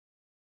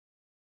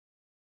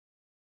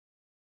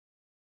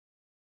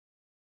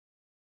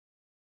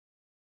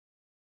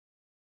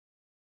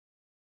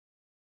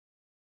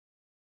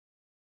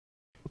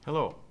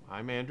Hello,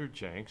 I'm Andrew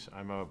Jenks.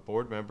 I'm a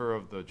board member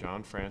of the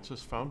John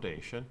Francis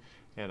Foundation,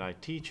 and I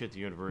teach at the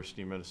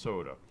University of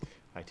Minnesota.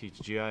 I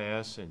teach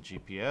GIS and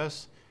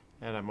GPS,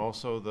 and I'm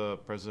also the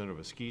president of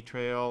a ski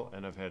trail,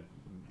 and I've had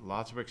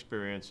lots of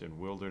experience in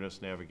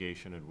wilderness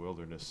navigation and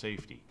wilderness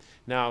safety.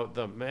 Now,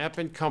 the map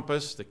and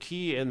compass, the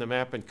key in the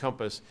map and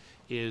compass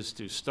is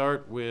to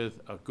start with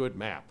a good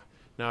map.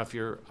 Now, if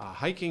you're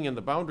hiking in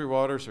the boundary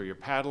waters or you're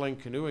paddling,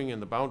 canoeing in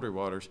the boundary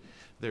waters,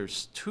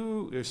 there's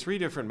three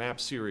different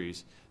map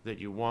series that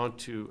you want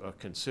to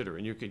consider.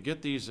 And you could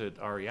get these at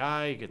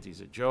REI, get these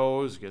at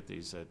Joe's, get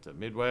these at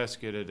Midwest,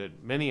 get it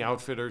at many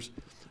outfitters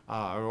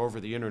or over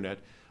the internet.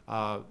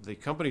 The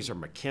companies are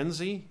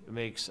McKinsey,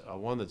 makes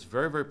one that's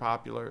very, very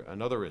popular.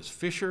 Another is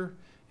Fisher,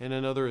 and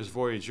another is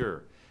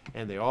Voyager.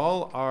 And they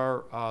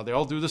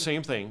all do the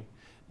same thing.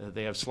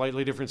 They have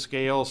slightly different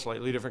scales,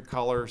 slightly different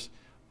colors,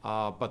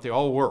 but they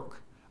all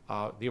work.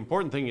 The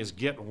important thing is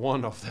get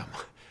one of them.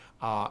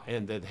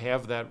 And then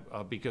have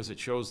that because it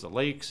shows the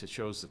lakes, it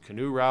shows the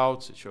canoe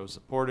routes, it shows the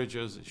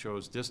portages, it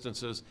shows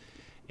distances,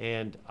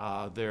 and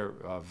they're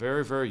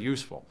very, very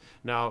useful.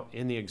 Now,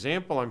 in the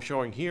example I'm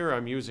showing here,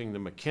 I'm using the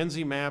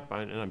McKinsey map,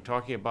 and I'm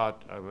talking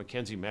about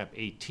McKinsey map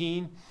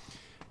 18.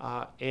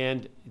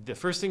 And the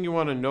first thing you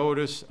want to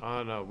notice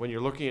on when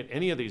you're looking at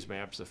any of these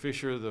maps, the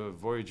Fisher, the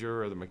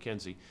Voyager, or the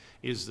McKinsey,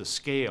 is the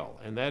scale,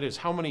 and that is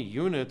how many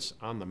units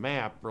on the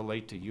map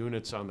relate to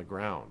units on the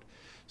ground.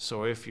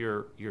 So if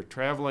you're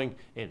traveling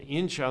an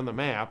inch on the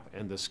map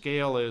and the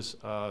scale is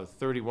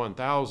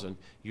 31,000,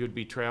 you'd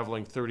be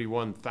traveling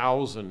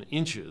 31,000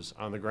 inches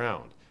on the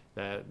ground.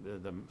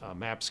 The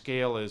map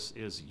scale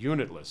is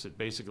unitless. It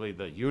basically,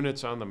 the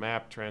units on the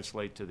map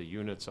translate to the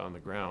units on the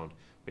ground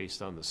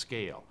based on the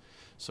scale.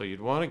 So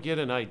you'd want to get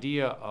an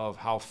idea of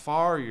how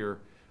far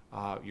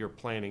you're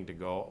planning to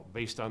go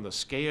based on the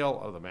scale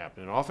of the map.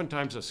 And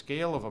oftentimes the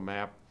scale of a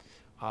map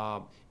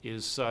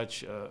is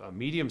such a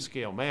medium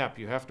scale map,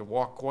 you have to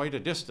walk quite a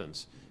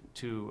distance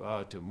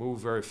to move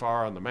very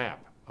far on the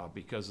map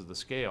because of the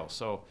scale.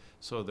 So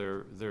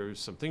there's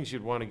some things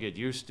you'd want to get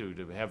used to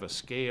have a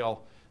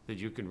scale that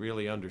you can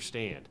really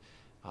understand.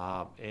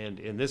 And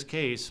in this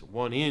case,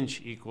 1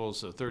 inch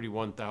equals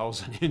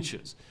 31,000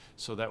 inches.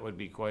 So that would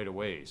be quite a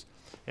ways.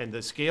 And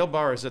the scale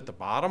bar is at the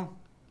bottom,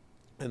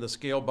 and the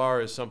scale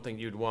bar is something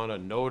you'd want to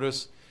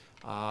notice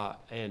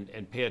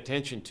and pay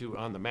attention to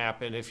on the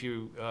map. And if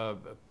you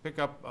pick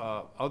up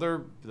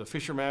the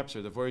Fisher maps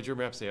or the Voyager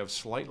maps, they have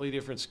slightly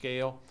different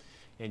scale,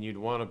 and you'd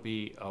want to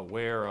be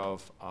aware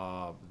of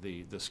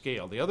the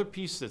scale. The other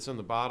piece that's in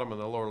the bottom and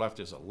the lower left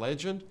is a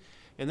legend,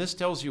 and this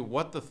tells you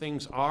what the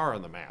things are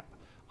on the map.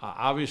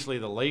 Obviously,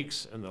 the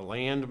lakes and the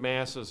land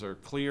masses are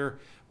clear,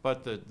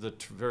 but the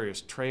various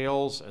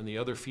trails and the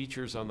other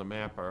features on the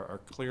map are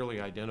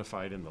clearly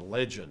identified in the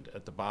legend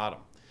at the bottom.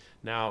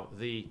 Now,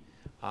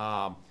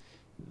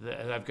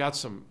 I've got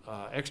some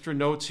extra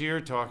notes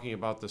here talking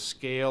about the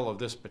scale of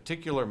this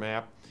particular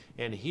map,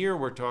 and here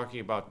we're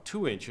talking about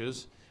 2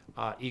 inches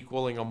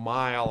equaling a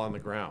mile on the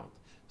ground.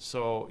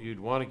 So you'd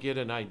want to get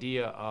an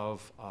idea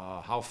of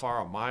how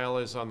far a mile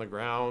is on the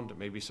ground,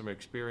 maybe some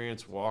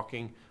experience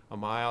walking a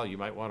mile. You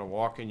might want to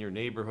walk in your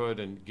neighborhood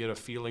and get a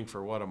feeling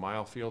for what a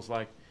mile feels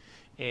like,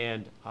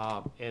 and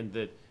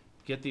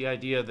get the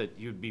idea that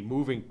you'd be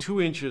moving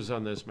 2 inches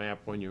on this map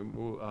when you're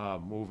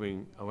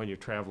when you're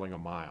traveling a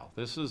mile.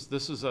 This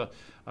is a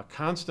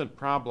constant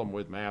problem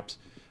with maps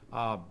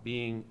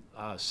being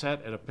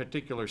set at a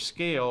particular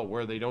scale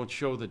where they don't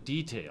show the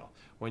detail.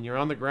 When you're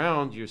on the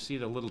ground, you see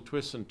the little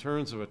twists and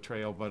turns of a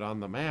trail, but on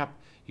the map,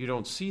 you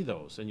don't see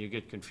those, and you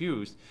get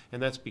confused,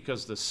 and that's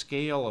because the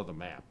scale of the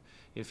map.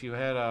 If you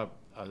had a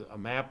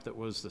map that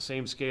was the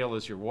same scale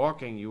as you're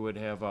walking, you would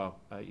have a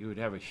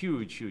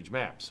huge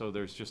map. So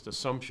there's just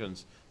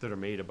assumptions that are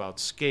made about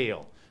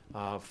scale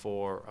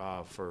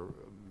for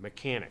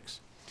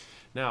mechanics.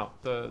 Now,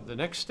 the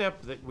next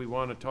step that we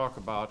want to talk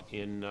about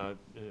in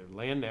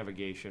land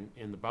navigation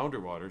in the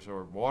boundary waters,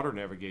 or water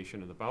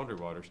navigation in the boundary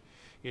waters,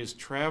 is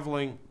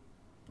traveling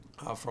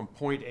from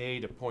point A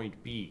to point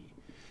B.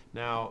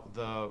 Now,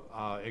 the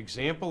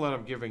example that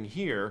I'm giving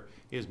here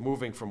is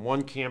moving from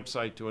one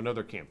campsite to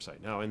another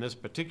campsite. Now, in this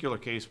particular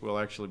case, we'll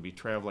actually be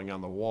traveling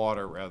on the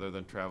water rather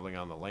than traveling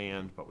on the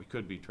land, but we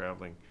could be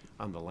traveling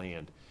on the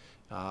land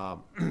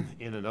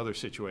in another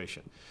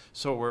situation.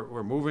 So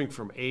we're moving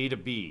from A to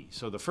B.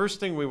 So the first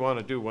thing we want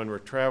to do when we're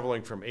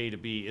traveling from A to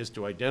B is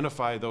to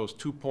identify those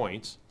 2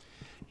 points.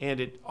 And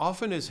it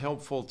often is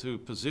helpful to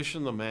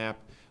position the map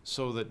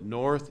so that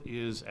north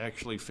is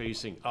actually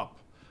facing up.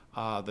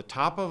 The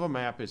top of a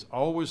map is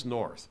always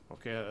north,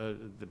 okay,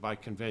 by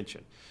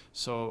convention.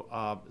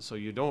 So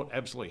you don't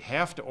absolutely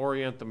have to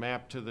orient the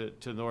map to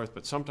the north,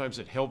 but sometimes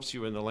it helps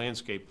you in the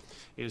landscape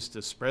is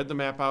to spread the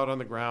map out on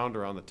the ground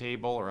or on the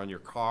table or on your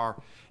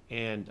car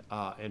and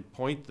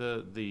point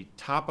the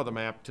top of the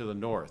map to the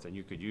north. And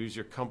you could use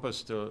your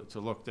compass to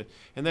look,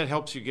 and that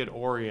helps you get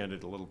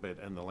oriented a little bit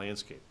in the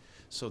landscape.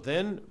 So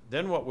then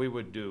what we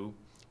would do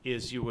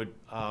is you would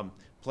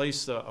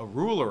place a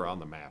ruler on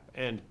the map,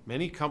 and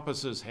many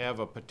compasses have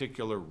a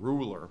particular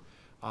ruler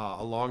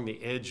along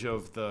the edge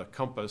of the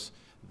compass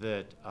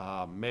that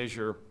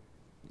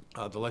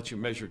let you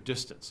measure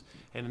distance.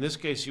 And in this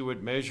case, you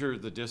would measure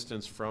the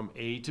distance from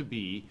A to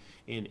B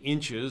in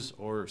inches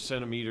or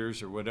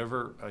centimeters or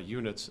whatever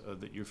units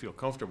that you feel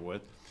comfortable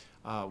with.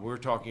 We're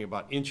talking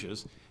about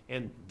inches.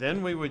 And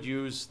then we would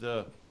use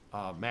the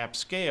map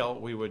scale.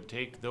 We would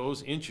take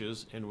those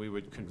inches and we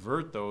would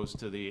convert those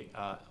to the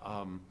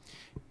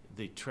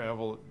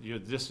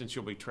distance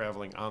you'll be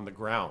traveling on the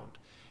ground.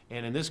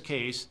 And in this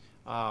case,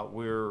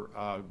 we're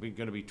going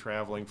to be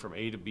traveling from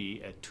A to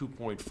B at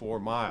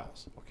 2.4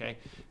 miles, okay?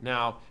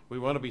 Now, we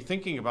want to be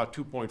thinking about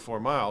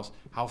 2.4 miles.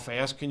 How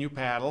fast can you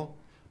paddle?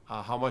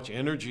 How much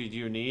energy do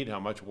you need? How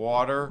much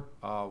water?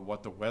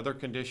 What the weather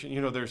condition?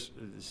 You know,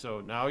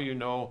 so now you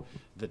know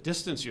the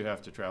distance you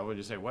have to travel. And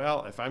you say,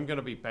 well, if I'm going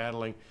to be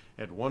paddling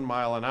at 1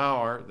 mile an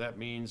hour, that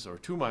means, or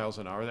 2 miles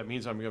an hour, that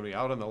means I'm going to be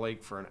out on the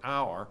lake for an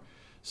hour.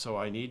 So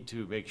I need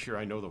to make sure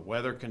I know the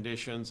weather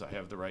conditions, I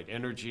have the right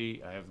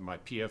energy, I have my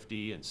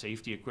PFD and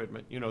safety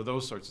equipment, you know,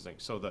 those sorts of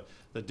things. So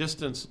the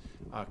distance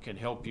can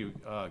help you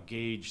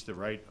gauge the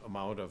right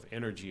amount of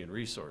energy and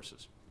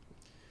resources.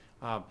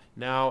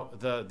 Now,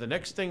 the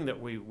next thing that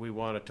we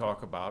want to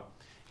talk about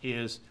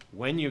is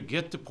when you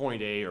get to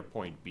point A or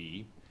point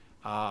B,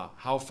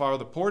 how far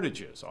the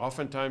portage is.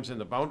 Oftentimes in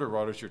the boundary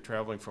waters, you're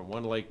traveling from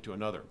one lake to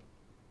another.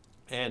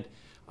 And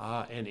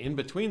in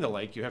between the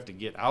lake, you have to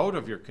get out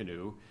of your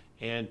canoe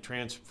and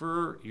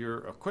transfer your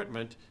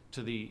equipment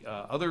to the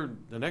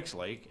next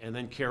lake, and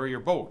then carry your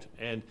boat.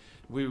 And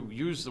we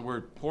use the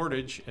word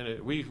portage, and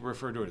we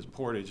refer to it as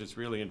portage. It's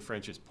really in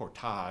French, it's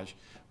portage,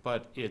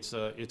 but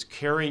it's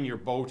carrying your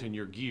boat and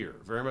your gear,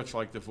 very much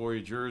like the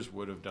voyageurs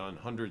would have done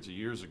hundreds of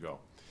years ago.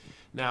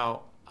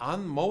 Now,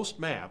 on most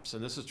maps,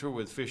 and this is true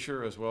with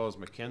Fisher as well as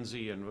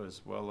Mackenzie and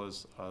as well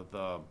as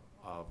the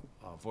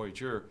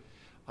Voyageur,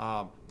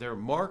 they're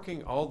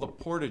marking all the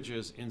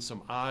portages in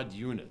some odd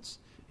units.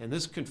 And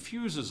this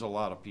confuses a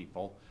lot of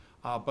people,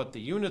 but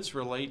the units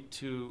relate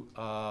to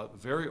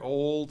very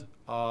old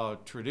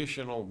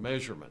traditional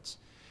measurements.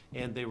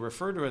 And they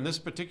refer to, in this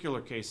particular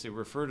case, they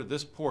refer to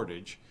this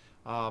portage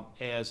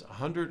as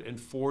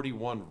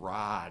 141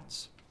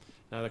 rods.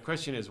 Now the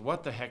question is,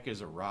 what the heck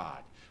is a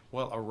rod?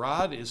 Well, a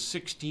rod is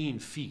 16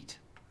 feet,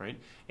 right?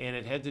 And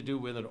it had to do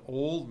with an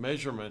old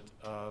measurement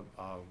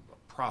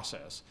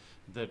process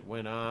that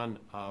went on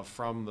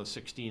from the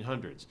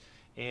 1600s.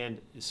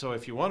 And so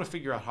if you want to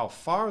figure out how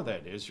far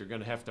that is, you're going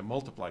to have to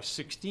multiply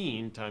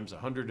 16 times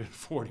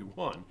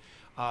 141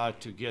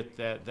 to get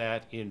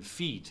that in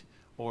feet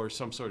or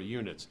some sort of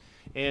units.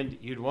 And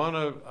you'd want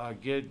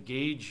to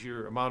gauge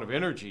your amount of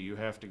energy you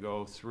have to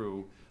go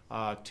through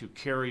to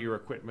carry your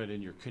equipment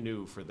in your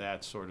canoe for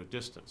that sort of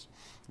distance.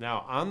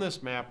 Now, on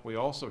this map, we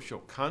also show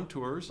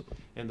contours,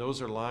 and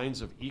those are lines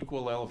of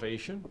equal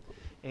elevation.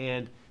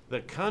 And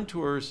the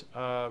contours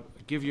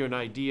give you an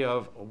idea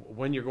of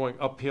when you're going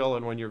uphill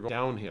and when you're going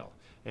downhill.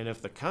 And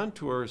if the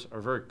contours are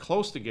very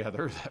close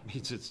together, that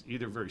means it's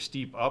either very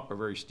steep up or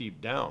very steep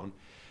down.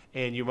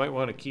 And you might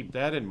want to keep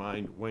that in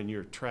mind when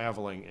you're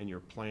traveling and you're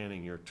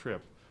planning your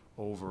trip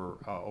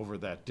over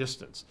that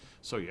distance.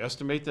 So you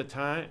estimate the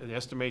time, you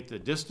estimate the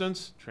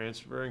distance,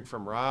 transferring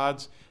from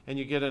rods, and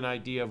you get an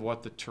idea of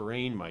what the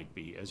terrain might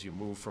be as you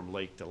move from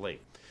lake to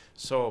lake.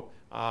 So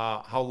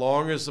how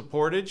long is the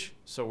portage?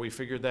 So we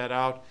figured that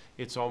out.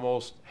 It's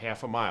almost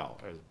half a mile,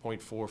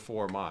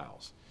 0.44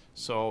 miles.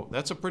 So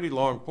that's a pretty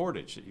long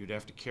portage that you'd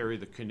have to carry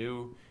the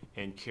canoe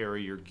and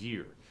carry your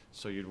gear.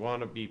 So you'd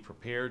want to be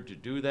prepared to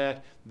do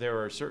that.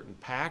 There are certain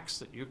packs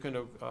that you can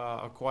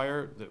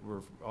acquire that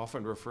were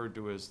often referred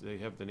to as, they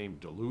have the name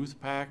Duluth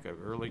Pack, an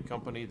early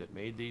company that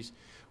made these,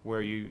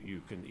 where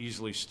you can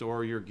easily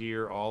store your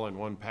gear all in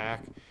one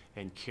pack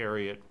and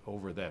carry it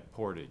over that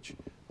portage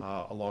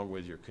along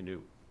with your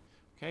canoe.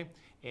 Okay,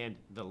 and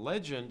the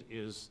legend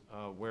is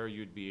where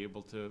you'd be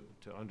able to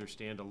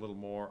understand a little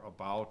more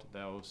about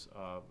those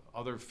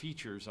other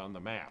features on the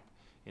map.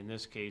 In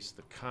this case,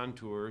 the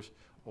contours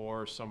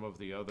or some of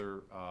the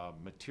other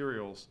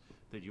materials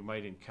that you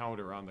might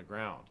encounter on the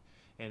ground.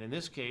 And in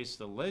this case,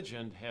 the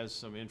legend has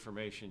some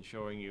information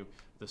showing you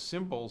the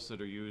symbols that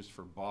are used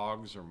for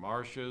bogs or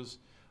marshes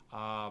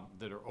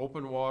that are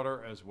open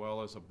water, as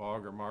well as a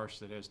bog or marsh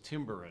that has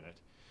timber in it.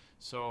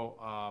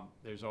 So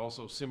there's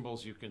also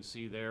symbols you can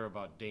see there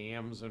about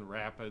dams and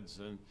rapids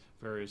and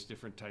various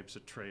different types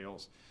of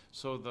trails.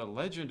 So the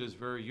legend is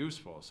very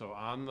useful. So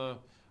on the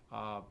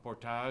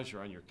portage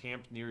or on your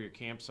near your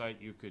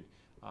campsite, you could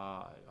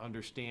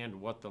understand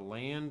what the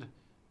land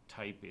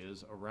type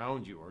is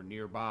around you or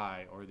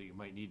nearby, or that you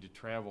might need to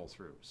travel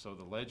through. So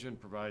the legend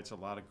provides a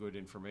lot of good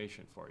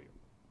information for you.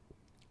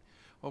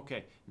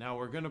 Okay, now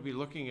we're going to be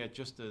looking at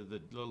just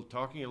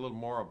talking a little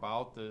more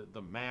about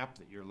the map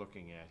that you're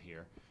looking at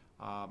here.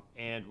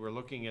 And we're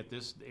looking at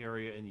this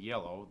area in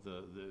yellow,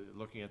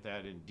 looking at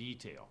that in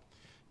detail.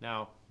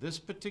 Now, this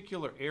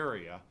particular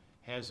area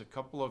has a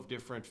couple of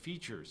different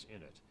features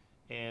in it.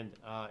 And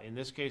in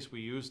this case,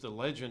 we use the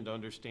legend to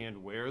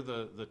understand where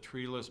the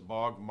treeless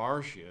bog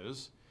marsh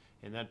is,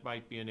 and that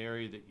might be an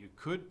area that you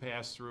could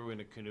pass through in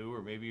a canoe,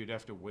 or maybe you'd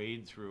have to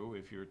wade through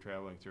if you're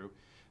traveling through.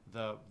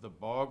 The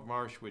bog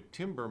marsh with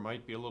timber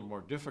might be a little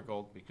more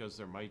difficult because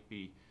there might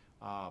be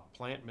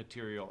plant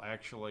material,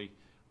 actually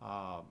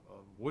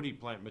woody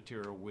plant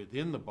material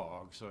within the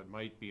bog, so it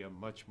might be a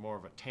much more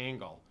of a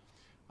tangle.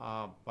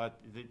 But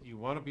you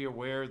want to be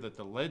aware that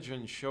the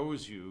legend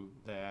shows you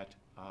that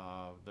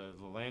the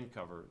land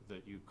cover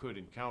that you could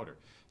encounter.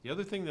 The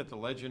other thing that the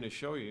legend is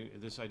showing you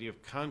is this idea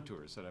of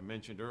contours that I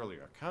mentioned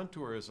earlier. A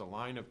contour is a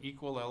line of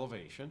equal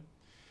elevation,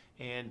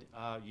 and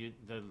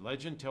the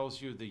legend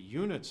tells you the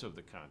units of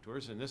the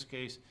contours. In this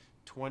case,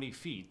 20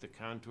 feet. The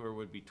contour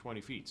would be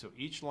 20 feet. So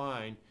each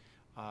line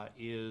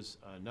is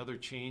another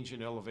change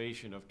in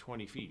elevation of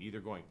 20 feet, either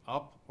going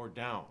up or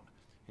down.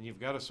 And you've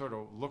got to sort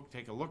of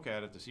take a look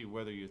at it to see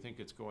whether you think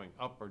it's going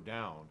up or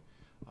down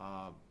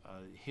a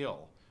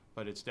hill.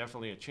 But it's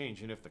definitely a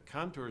change. And if the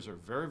contours are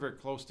very, very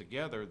close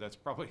together, that's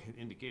probably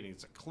indicating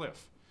it's a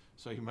cliff.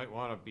 So you might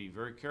want to be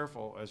very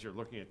careful as you're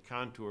looking at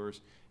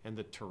contours and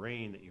the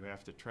terrain that you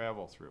have to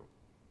travel through.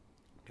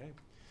 Okay.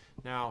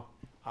 Now,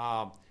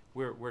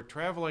 we're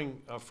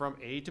traveling from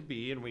A to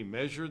B, and we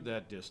measured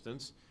that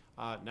distance.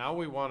 Now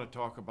we want to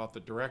talk about the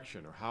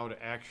direction, or how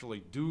to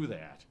actually do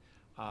that,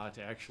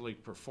 to actually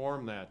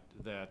perform that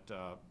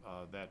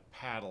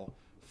paddle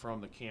from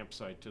the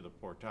campsite to the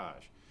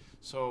portage.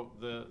 So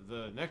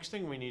the next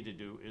thing we need to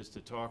do is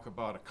to talk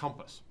about a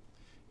compass,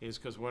 is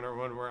because when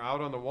we're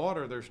out on the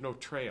water, there's no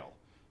trail.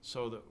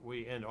 So that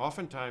and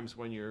oftentimes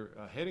when you're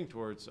heading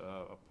towards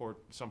a port,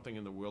 something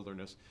in the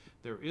wilderness,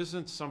 there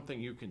isn't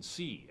something you can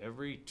see.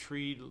 Every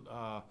tree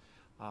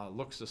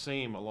looks the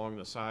same along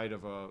the side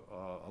of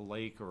a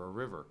lake or a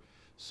river,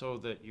 so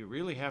that you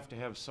really have to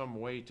have some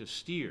way to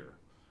steer.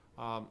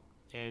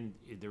 And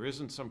there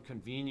isn't some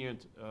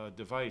convenient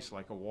device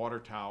like a water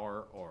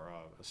tower or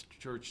a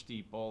church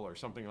steeple or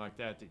something like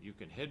that that you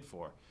can head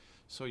for.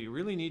 So you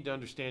really need to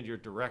understand your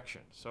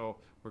direction. So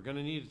we're going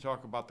to need to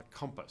talk about the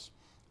compass.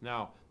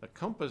 Now, the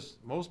compass,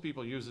 most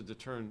people use it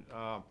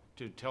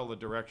to tell the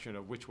direction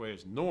of which way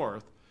is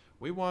north.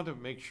 We want to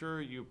make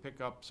sure you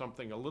pick up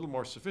something a little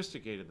more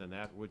sophisticated than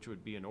that, which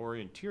would be an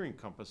orienteering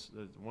compass,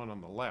 the one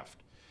on the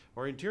left.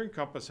 Orienteering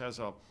compass has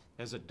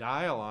a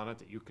dial on it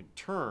that you can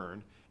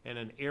turn, and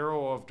an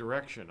arrow of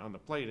direction on the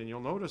plate. And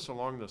you'll notice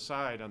along the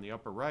side on the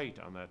upper right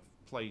on that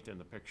plate in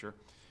the picture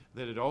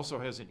that it also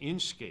has an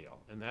inch scale,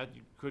 and that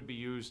could be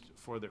used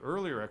for the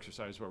earlier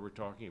exercise where we're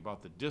talking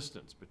about the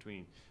distance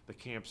between the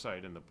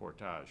campsite and the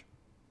portage.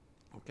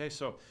 Okay,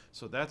 so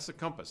that's the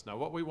compass. Now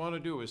what we want to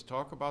do is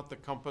talk about the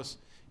compass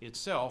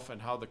itself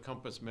and how the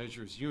compass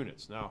measures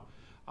units. Now,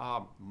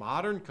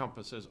 modern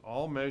compasses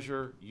all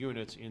measure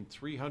units in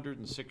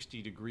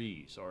 360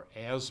 degrees, or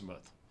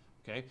azimuth.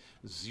 Okay,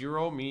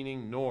 0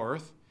 meaning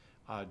north,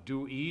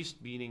 due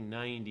east meaning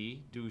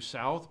 90, due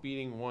south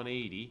meaning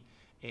 180,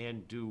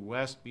 and due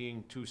west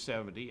being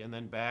 270, and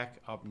then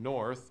back up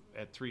north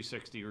at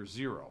 360 or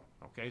 0.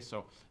 Okay,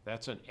 so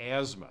that's an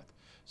azimuth.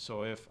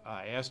 So if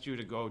I asked you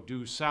to go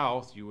due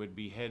south, you would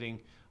be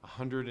heading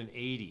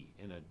 180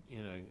 in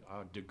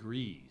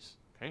degrees.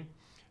 Okay,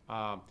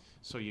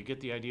 so you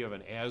get the idea of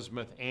an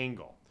azimuth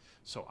angle.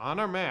 So on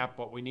our map,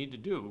 what we need to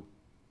do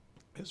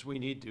is we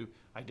need to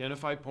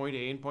identify point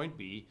A and point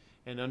B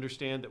and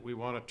understand that we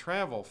want to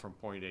travel from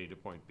point A to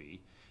point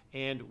B.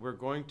 And we're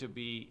going to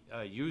be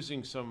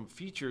using some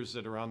features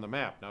that are on the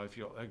map. Now, if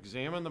you'll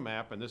examine the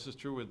map, and this is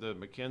true with the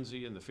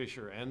Mackenzie and the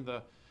Fisher and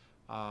the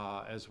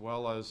as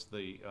well as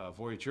the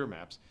Voyager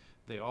maps,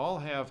 they all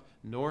have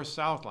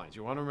north-south lines.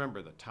 You want to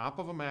remember the top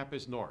of a map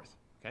is north,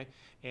 okay?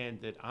 And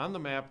that on the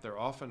map there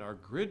often are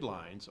grid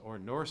lines or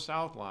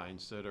north-south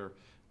lines that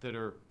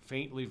are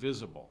faintly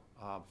visible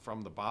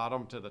from the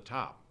bottom to the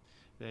top.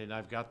 And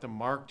I've got them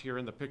marked here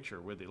in the picture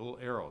with the little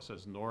arrow. It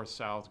says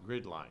north-south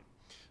grid line.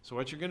 So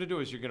what you're going to do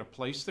is you're going to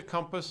place the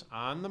compass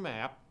on the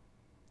map,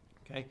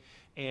 okay?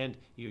 And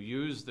you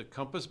use the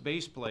compass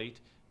base plate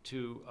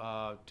to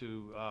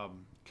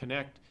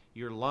connect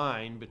your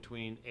line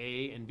between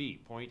A and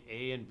B, point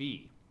A and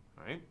B,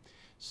 all right?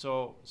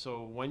 So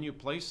when you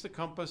place the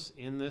compass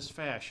in this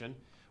fashion,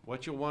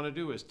 what you'll want to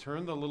do is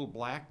turn the little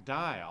black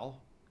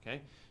dial,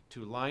 okay,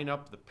 to line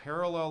up the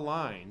parallel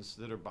lines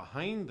that are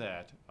behind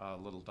that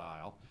little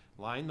dial.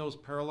 Line those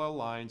parallel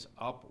lines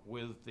up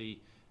with the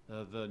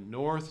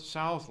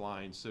north-south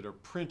lines that are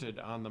printed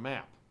on the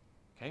map,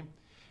 okay?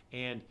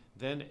 And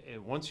then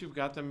once you've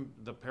got them,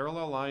 the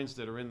parallel lines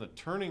that are in the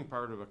turning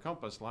part of a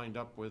compass lined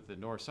up with the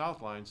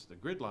north-south lines, the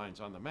grid lines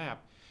on the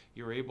map,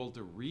 you're able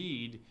to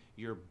read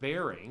your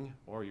bearing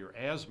or your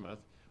azimuth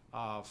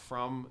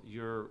from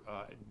your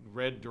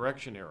red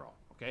direction arrow,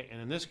 okay?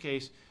 And in this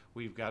case,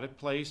 we've got it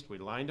placed, we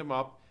lined them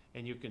up,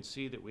 and you can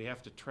see that we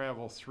have to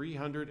travel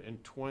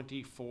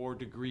 324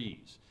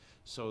 degrees.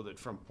 So that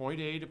from point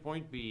A to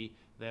point B,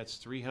 that's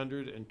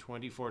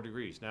 324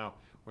 degrees. Now,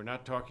 we're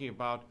not talking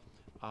about,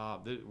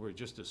 we're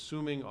just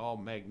assuming all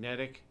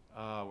magnetic.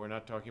 We're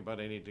not talking about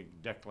any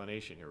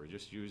declination here. We're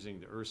just using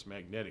the Earth's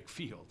magnetic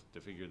field to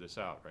figure this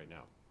out right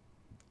now.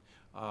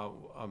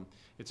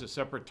 It's a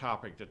separate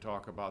topic to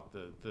talk about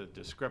the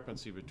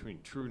discrepancy between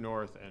true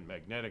north and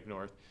magnetic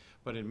north.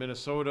 But in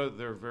Minnesota,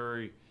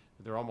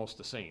 they're almost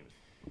the same.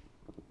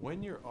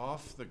 When you're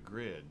off the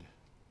grid,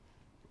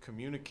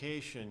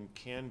 communication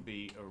can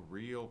be a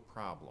real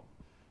problem.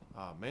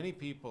 Many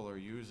people are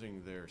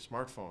using their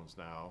smartphones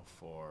now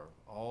for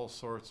all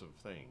sorts of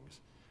things,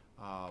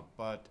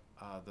 but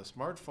the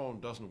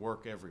smartphone doesn't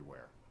work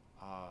everywhere,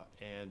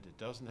 and it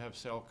doesn't have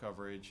cell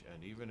coverage,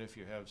 and even if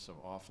you have some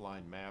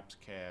offline maps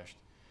cached,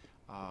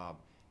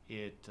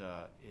 it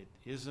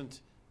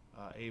isn't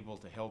able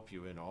to help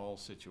you in all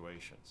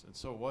situations. And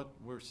so what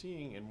we're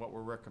seeing and what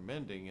we're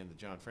recommending in the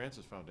John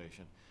Francis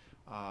Foundation,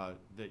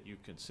 that you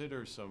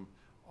consider some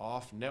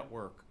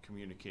off-network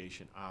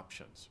communication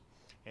options.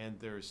 And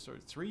there's sort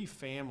of three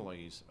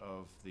families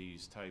of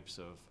these types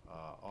of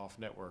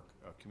off-network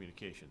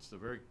communications.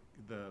 The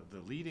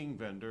leading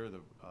vendor,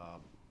 the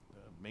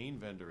main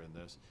vendor in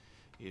this,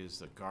 is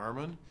the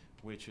Garmin,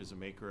 which is a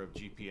maker of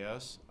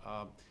GPS,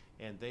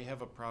 and they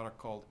have a product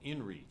called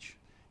inReach.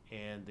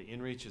 And the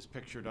inReach is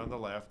pictured on the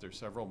left. There's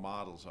several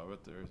models of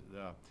it.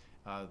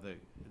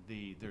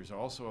 There's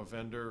also a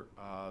vendor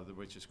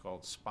which is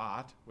called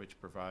Spot, which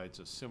provides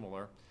a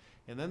similar.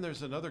 And then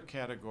there's another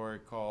category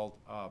called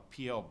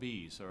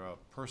PLBs, or a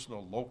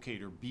personal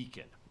locator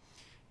beacon.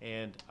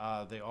 And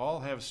they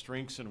all have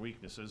strengths and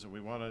weaknesses, and we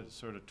want to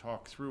sort of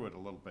talk through it a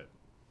little bit.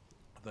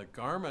 The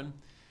Garmin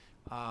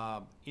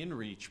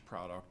inReach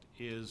product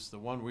is the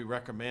one we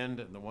recommend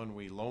and the one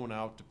we loan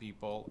out to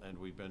people, and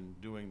we've been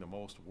doing the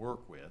most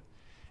work with.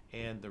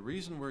 And the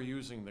reason we're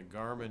using the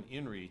Garmin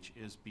inReach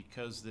is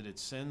because that it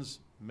sends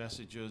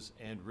messages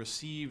and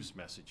receives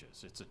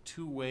messages. It's a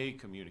two-way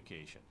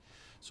communication.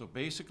 So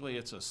basically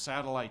it's a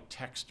satellite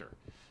texter.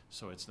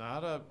 So it's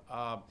not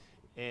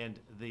and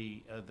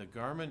the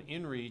Garmin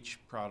inReach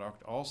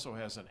product also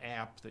has an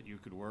app that you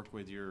could work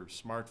with your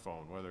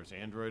smartphone, whether it's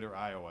Android or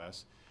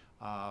iOS,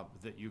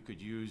 that you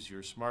could use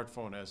your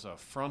smartphone as a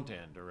front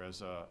end or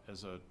as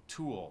a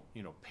tool,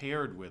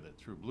 paired with it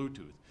through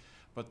Bluetooth.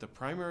 But the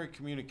primary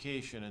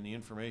communication and the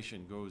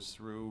information goes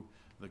through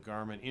the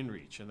Garmin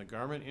inReach. And the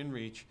Garmin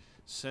inReach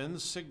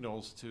sends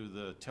signals to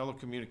the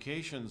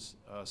telecommunications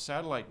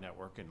satellite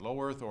network in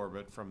low Earth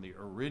orbit from the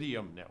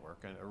Iridium network.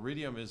 And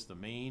Iridium is the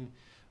main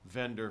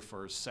vendor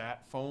for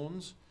sat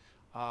phones.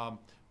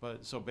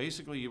 So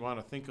basically you want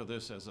to think of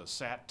this as a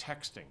sat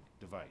texting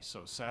device,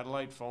 so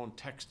satellite phone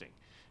texting.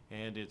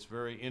 And it's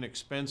very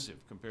inexpensive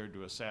compared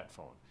to a sat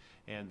phone.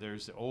 And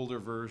there's the older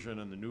version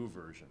and the new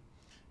version.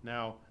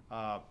 Now,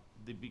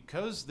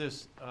 because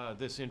this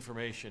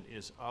information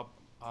is up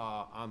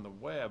on the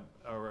web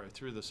or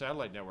through the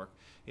satellite network,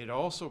 it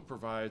also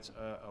provides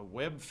a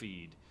web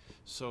feed,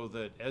 so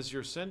that as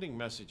you're sending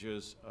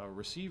messages,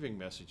 receiving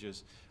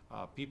messages,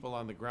 people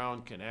on the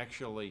ground can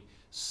actually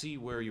see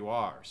where you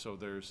are. So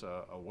there's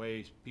a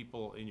way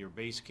people in your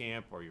base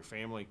camp or your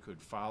family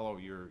could follow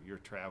your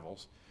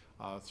travels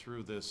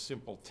through this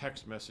simple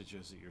text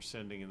messages that you're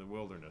sending in the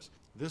wilderness.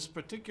 This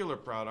particular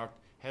product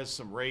has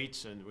some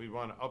rates, and we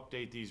want to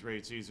update these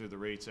rates. These are the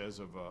rates as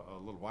of a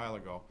little while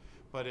ago.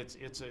 But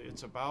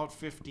it's about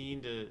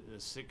 $15 to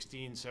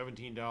 $16,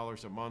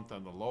 $17 a month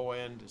on the low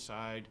end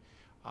side,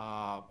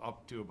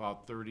 up to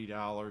about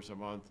 $30 a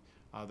month.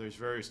 There's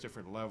various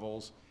different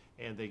levels,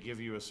 and they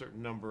give you a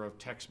certain number of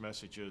text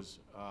messages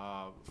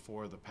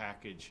for the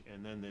package,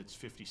 and then it's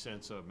 50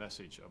 cents a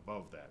message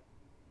above that.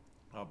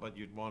 But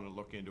you'd want to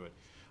look into it.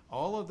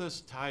 All of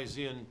this ties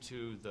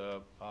into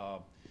the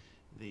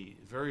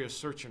various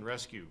search and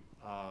rescue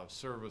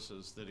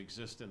services that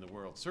exist in the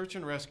world. Search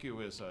and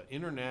rescue is an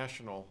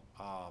international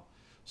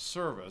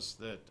service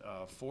that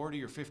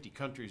 40 or 50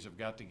 countries have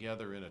got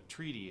together in a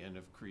treaty and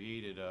have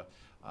created an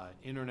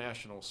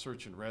international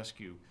search and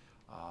rescue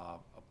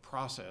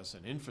process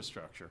and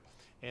infrastructure.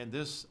 And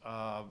this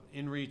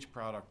inReach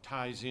product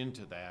ties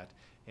into that.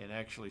 And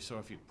actually, so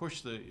if you push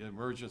the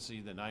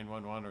emergency, the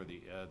 911 or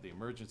the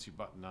emergency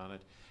button on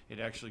it, it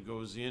actually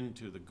goes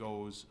into the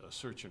GOES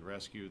search and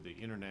rescue, the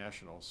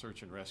international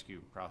search and rescue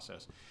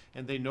process.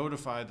 And they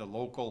notify the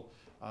local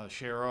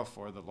sheriff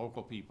or the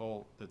local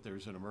people that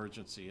there's an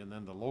emergency. And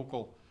then the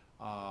local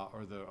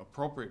or the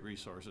appropriate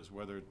resources,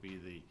 whether it be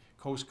the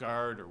Coast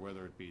Guard or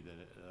whether it be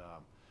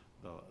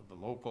the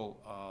local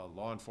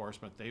law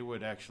enforcement, they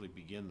would actually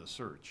begin the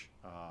search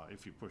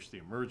if you push the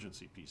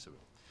emergency piece of it.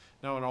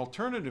 Now, an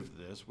alternative to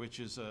this,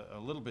 which is a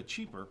little bit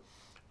cheaper,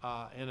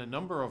 and a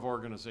number of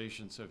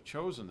organizations have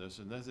chosen this,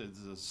 and this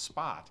is the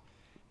Spot.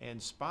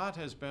 And Spot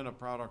has been a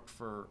product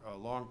for a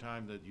long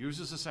time that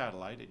uses a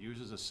satellite. It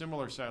uses a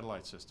similar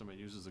satellite system. It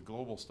uses the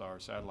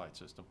Globalstar satellite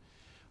system.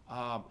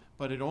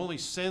 But it only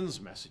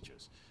sends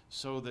messages,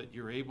 so that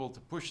you're able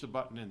to push the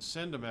button and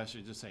send a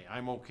message to say,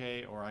 I'm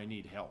okay, or I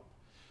need help.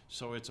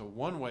 So it's a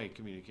one-way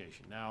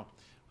communication. Now,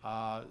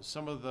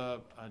 some of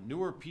the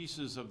newer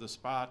pieces of the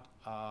Spot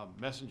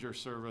messenger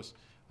service,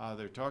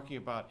 they're talking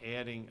about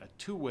adding a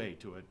two-way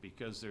to it,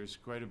 because there's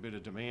quite a bit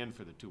of demand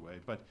for the two-way.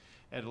 But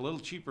at a little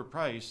cheaper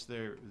price,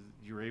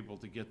 you're able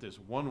to get this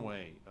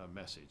one-way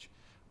message.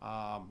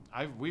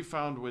 we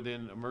found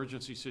within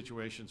emergency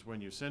situations,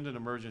 when you send an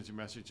emergency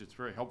message, it's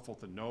very helpful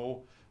to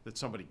know that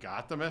somebody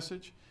got the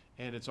message,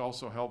 and it's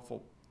also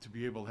helpful to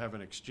be able to have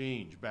an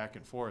exchange back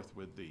and forth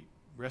with the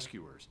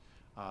rescuers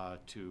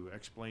to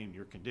explain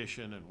your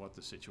condition and what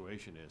the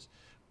situation is.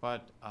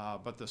 But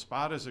the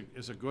spot is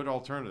a good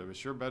alternative. It's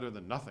sure better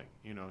than nothing,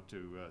 you know,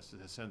 to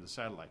send the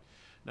satellite.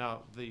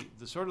 Now,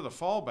 the sort of the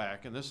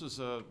fallback, and this is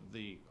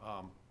the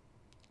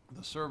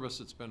service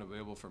that's been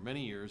available for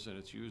many years, and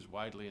it's used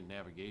widely in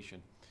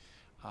navigation,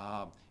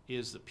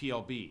 is the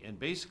PLB. And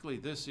basically,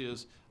 this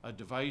is a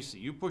device that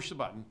you push the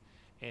button,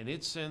 and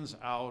it sends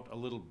out a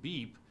little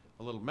beep,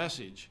 a little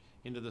message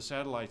into the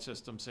satellite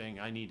system saying,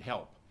 I need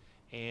help.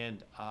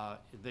 And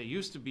they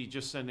used to be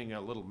just sending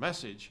a little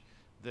message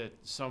that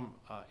some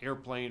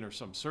airplane or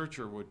some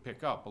searcher would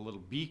pick up, a little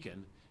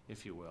beacon,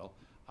 if you will.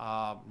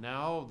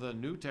 Now the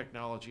new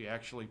technology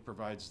actually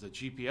provides the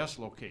GPS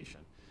location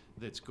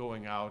that's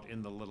going out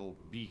in the little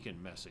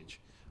beacon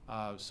message.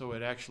 So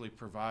it actually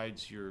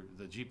provides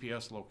the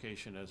GPS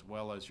location as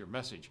well as your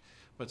message.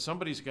 But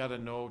somebody's got to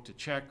know to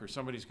check, or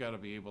somebody's got to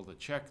be able to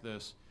check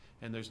this,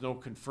 and there's no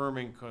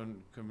confirming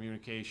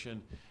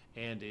communication,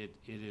 and it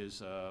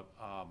is a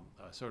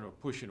sort of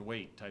push and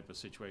wait type of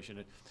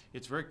situation.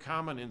 It's very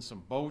common in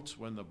some boats.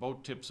 When the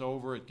boat tips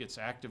over, it gets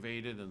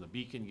activated and the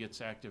beacon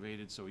gets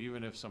activated, so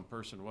even if some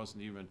person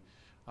wasn't even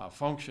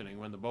functioning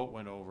when the boat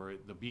went over,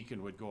 the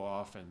beacon would go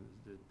off and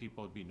the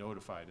people would be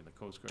notified in the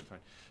Coast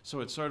Guard. So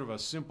it's sort of a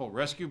simple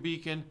rescue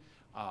beacon,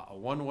 a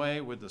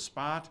one-way with the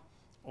spot,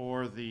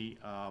 or the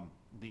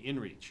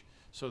inReach.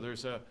 So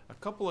there's a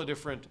couple of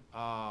different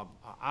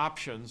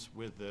options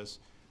with this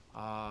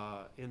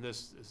in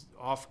this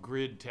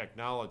off-grid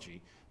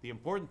technology. The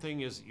important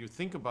thing is you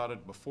think about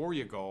it before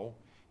you go,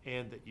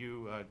 and that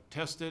you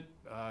test it,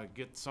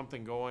 get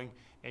something going,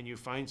 and you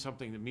find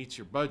something that meets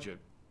your budget.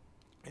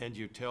 And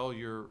you tell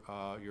your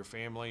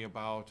family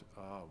about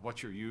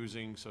what you're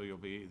using, so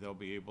they'll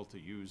be able to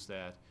use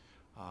that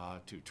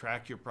to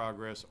track your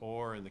progress,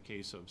 or in the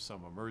case of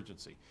some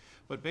emergency.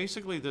 But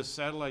basically, this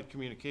satellite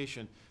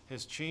communication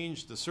has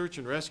changed the search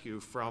and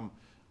rescue from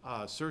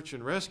search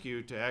and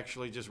rescue to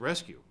actually just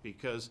rescue,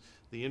 because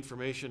the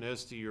information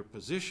as to your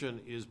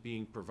position is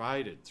being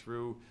provided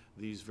through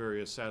these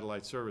various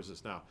satellite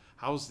services. Now,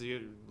 how's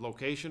the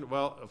location?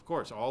 Well, of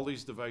course, all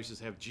these devices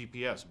have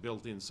GPS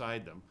built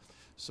inside them.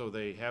 So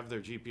they have their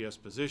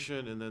GPS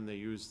position, and then they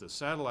use the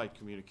satellite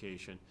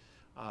communication.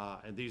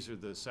 And these are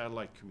the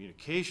satellite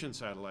communication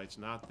satellites,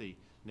 not the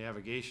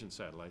navigation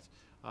satellites.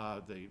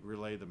 They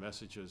relay the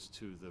messages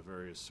to the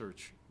various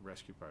search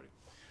rescue party.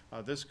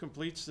 This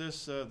completes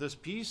this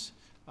piece.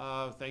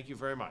 Thank you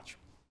very much.